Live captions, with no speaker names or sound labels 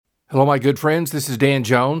Hello, my good friends. This is Dan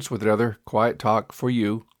Jones with another Quiet Talk for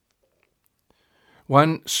you.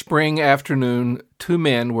 One spring afternoon, two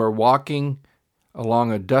men were walking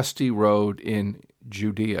along a dusty road in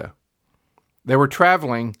Judea. They were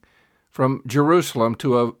traveling from Jerusalem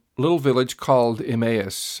to a little village called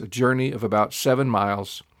Emmaus, a journey of about 7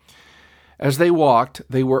 miles. As they walked,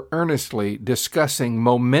 they were earnestly discussing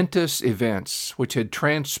momentous events which had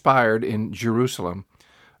transpired in Jerusalem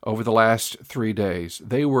over the last 3 days.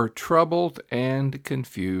 They were troubled and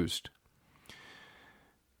confused.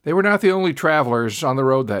 They were not the only travelers on the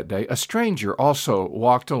road that day. A stranger also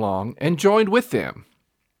walked along and joined with them.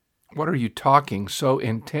 "What are you talking so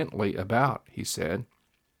intently about?" he said.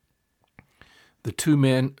 The two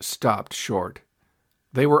men stopped short.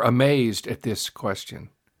 They were amazed at this question.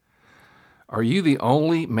 "Are you the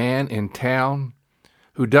only man in town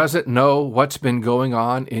who doesn't know what's been going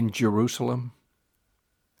on in Jerusalem?"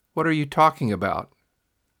 "What are you talking about?"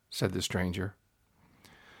 said the stranger.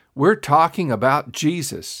 "We're talking about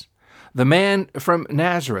Jesus, the man from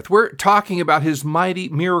Nazareth. We're talking about his mighty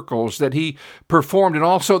miracles that he performed and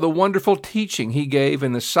also the wonderful teaching he gave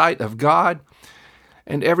in the sight of God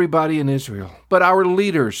and everybody in Israel. But our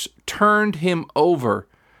leaders turned him over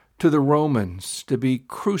to the Romans to be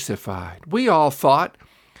crucified. We all thought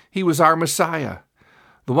he was our Messiah,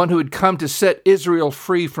 the one who had come to set Israel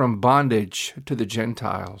free from bondage to the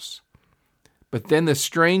Gentiles." But then the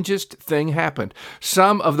strangest thing happened.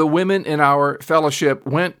 Some of the women in our fellowship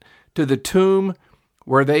went to the tomb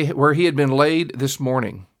where he had been laid this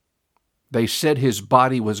morning. They said his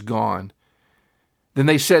body was gone. Then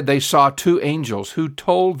they said they saw 2 angels who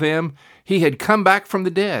told them he had come back from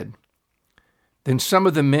the dead. Then some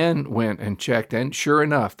of the men went and checked, and sure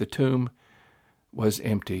enough, the tomb was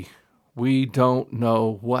empty. We don't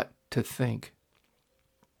know what to think.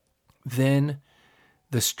 Then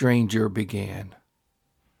the stranger began.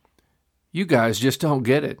 "You guys just don't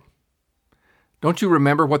get it. Don't you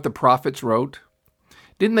remember what the prophets wrote?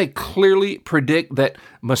 Didn't they clearly predict that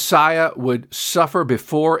Messiah would suffer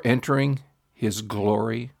before entering his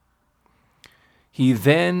glory?" He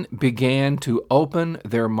then began to open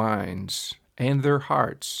their minds and their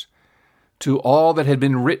hearts to all that had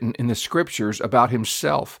been written in the Scriptures about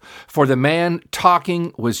himself. For the man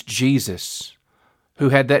talking was Jesus, who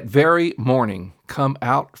had that very morning come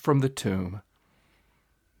out from the tomb.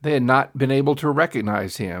 They had not been able to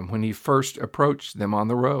recognize him when he first approached them on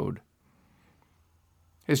the road.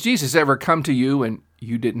 Has Jesus ever come to you and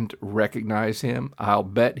you didn't recognize him? I'll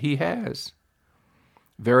bet he has.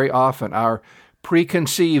 Very often, our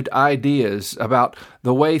preconceived ideas about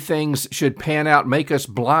the way things should pan out make us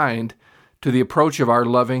blind to the approach of our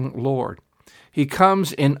loving Lord. He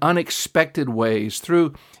comes in unexpected ways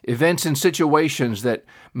through events and situations that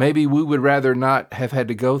maybe we would rather not have had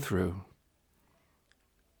to go through.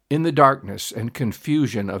 In the darkness and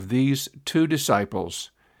confusion of these 2 disciples,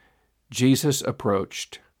 Jesus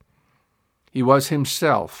approached. He was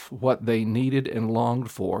himself what they needed and longed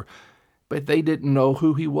for, but they didn't know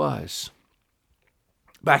who he was.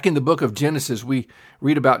 Back in the book of Genesis, we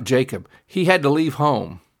read about Jacob. He had to leave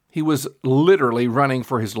home. He was literally running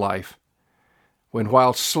for his life, when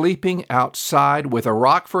while sleeping outside with a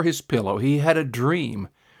rock for his pillow, he had a dream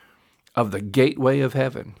of the gateway of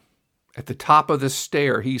heaven. At the top of the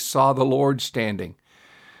stair, he saw the Lord standing,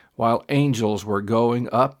 while angels were going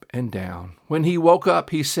up and down. When he woke up,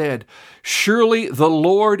 he said, "Surely the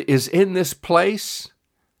Lord is in this place,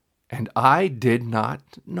 and I did not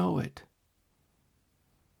know it."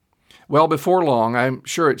 Well, before long, I'm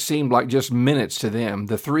sure it seemed like just minutes to them,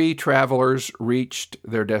 the 3 travelers reached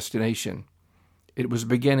their destination. It was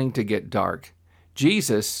beginning to get dark.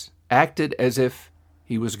 Jesus acted as if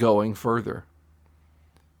he was going further.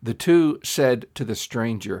 The 2 said to the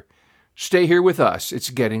stranger, "Stay here with us, it's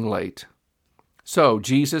getting late." So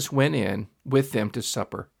Jesus went in with them to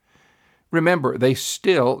supper. Remember, they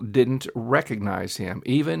still didn't recognize him,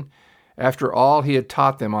 even after all he had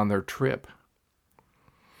taught them on their trip.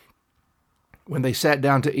 When they sat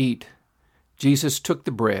down to eat, Jesus took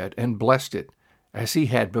the bread and blessed it as he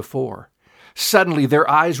had before. Suddenly their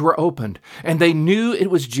eyes were opened, and they knew it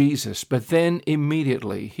was Jesus, but then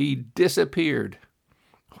immediately he disappeared.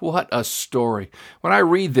 What a story. When I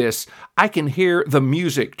read this, I can hear the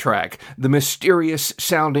music track, the mysterious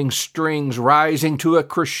sounding strings rising to a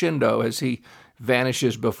crescendo as he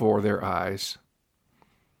vanishes before their eyes.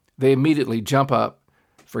 They immediately jump up.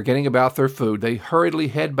 Forgetting about their food, they hurriedly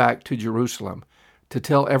head back to Jerusalem to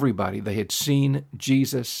tell everybody they had seen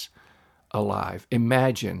Jesus alive.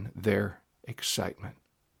 Imagine their excitement.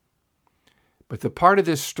 But the part of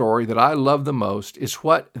this story that I love the most is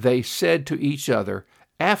what they said to each other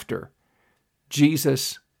after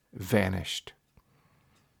Jesus vanished?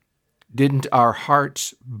 Didn't our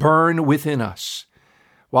hearts burn within us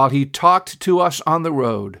while he talked to us on the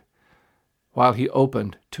road, while he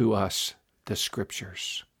opened to us the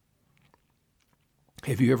Scriptures?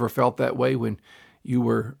 Have you ever felt that way when you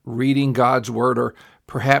were reading God's Word or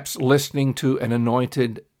perhaps listening to an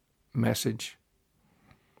anointed message?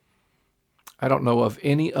 I don't know of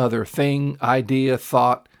any other thing, idea,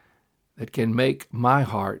 thought that can make my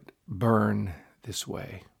heart burn this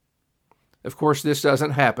way. Of course, this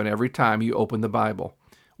doesn't happen every time you open the Bible.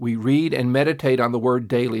 We read and meditate on the Word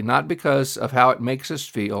daily, not because of how it makes us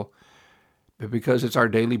feel, but because it's our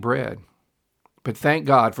daily bread. But thank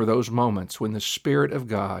God for those moments when the Spirit of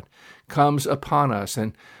God comes upon us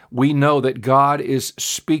and we know that God is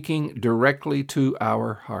speaking directly to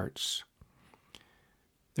our hearts.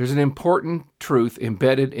 There's an important truth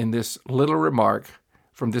embedded in this little remark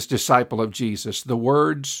from this disciple of Jesus. The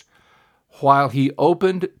words, "while he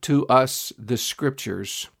opened to us the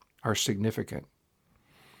Scriptures," are significant.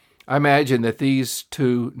 I imagine that these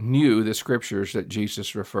two knew the Scriptures that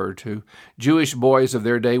Jesus referred to. Jewish boys of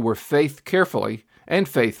their day were carefully and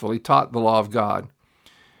faithfully taught the law of God.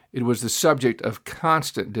 It was the subject of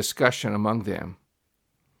constant discussion among them.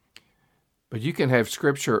 But you can have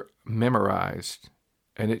Scripture memorized,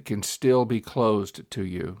 and it can still be closed to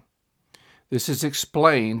you. This is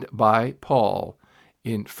explained by Paul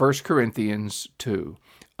in 1 Corinthians 2.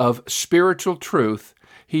 Of spiritual truth,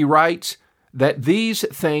 he writes that these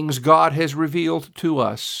things God has revealed to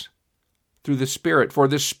us through the Spirit. For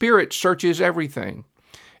the Spirit searches everything,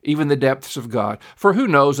 even the depths of God. For who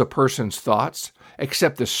knows a person's thoughts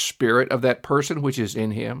except the spirit of that person which is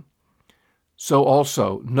in him? So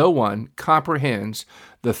also no one comprehends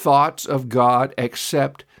the thoughts of God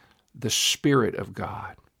except the Spirit of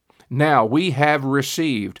God. Now we have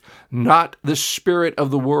received not the spirit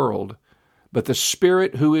of the world, but the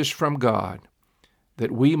Spirit who is from God,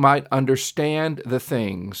 that we might understand the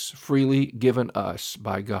things freely given us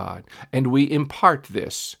by God. And we impart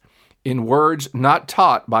this in words not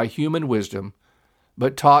taught by human wisdom,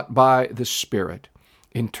 but taught by the Spirit,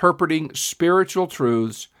 interpreting spiritual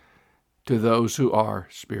truths to those who are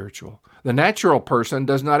spiritual. The natural person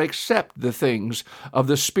does not accept the things of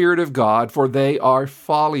the Spirit of God, for they are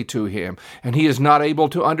folly to him, and he is not able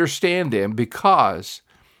to understand them because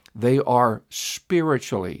they are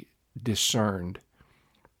spiritually discerned.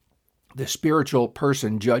 The spiritual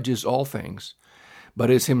person judges all things,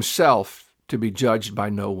 but is himself to be judged by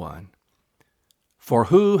no one. For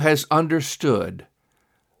who has understood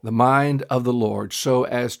the mind of the Lord so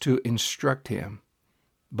as to instruct him?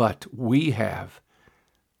 But we have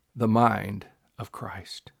the mind of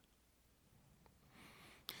Christ.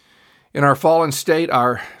 In our fallen state,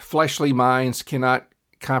 our fleshly minds cannot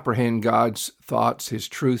comprehend God's thoughts, His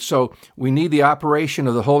truth, so we need the operation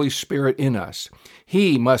of the Holy Spirit in us.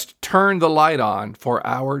 He must turn the light on for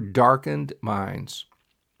our darkened minds.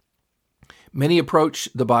 Many approach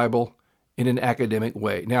the Bible in an academic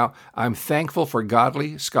way. Now, I'm thankful for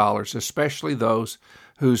godly scholars, especially those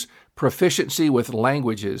whose proficiency with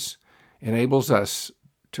languages enables us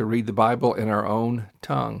to read the Bible in our own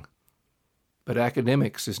tongue. But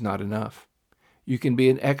academics is not enough. You can be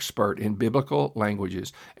an expert in biblical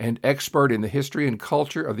languages and expert in the history and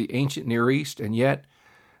culture of the ancient Near East, and yet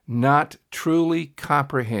not truly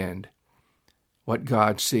comprehend what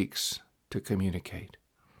God seeks to communicate.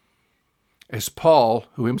 As Paul,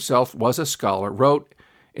 who himself was a scholar, wrote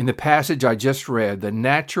in the passage I just read, the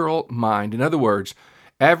natural mind, in other words,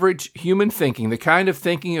 average human thinking, the kind of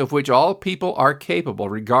thinking of which all people are capable,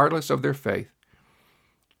 regardless of their faith,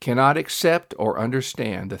 cannot accept or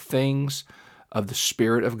understand the things of the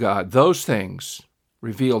Spirit of God, those things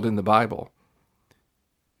revealed in the Bible.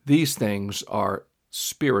 These things are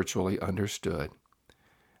spiritually understood,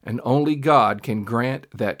 and only God can grant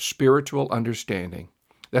that spiritual understanding.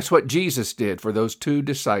 That's what Jesus did for those two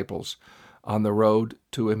disciples on the road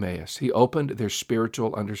to Emmaus. He opened their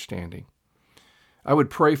spiritual understanding. I would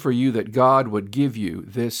pray for you that God would give you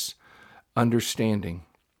this understanding.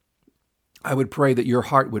 I would pray that your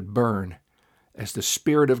heart would burn as the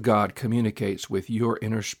Spirit of God communicates with your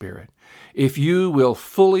inner spirit. If you will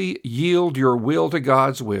fully yield your will to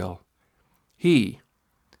God's will, He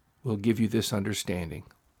will give you this understanding.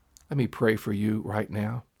 Let me pray for you right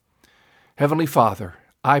now. Heavenly Father,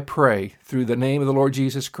 I pray through the name of the Lord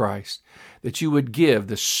Jesus Christ that you would give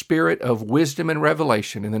the spirit of wisdom and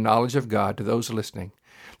revelation in the knowledge of God to those listening,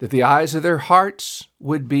 that the eyes of their hearts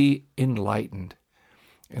would be enlightened.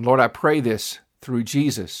 And Lord, I pray this through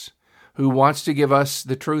Jesus, who wants to give us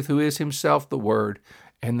the truth, who is himself the Word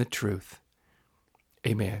and the truth.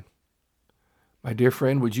 Amen. My dear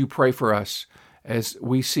friend, would you pray for us as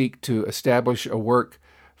we seek to establish a work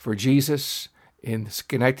for Jesus in the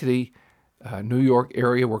Schenectady, New York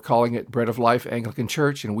area. We're calling it Bread of Life Anglican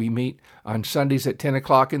Church, and we meet on Sundays at 10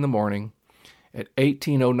 o'clock in the morning at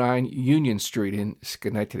 1809 Union Street in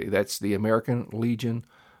Schenectady. That's the American Legion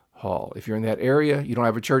Hall. If you're in that area, you don't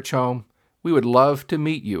have a church home, we would love to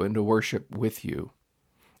meet you and to worship with you.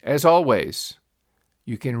 As always,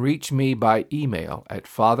 you can reach me by email at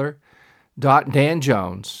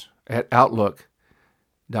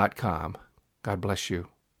father.danjones@outlook.com. God bless you.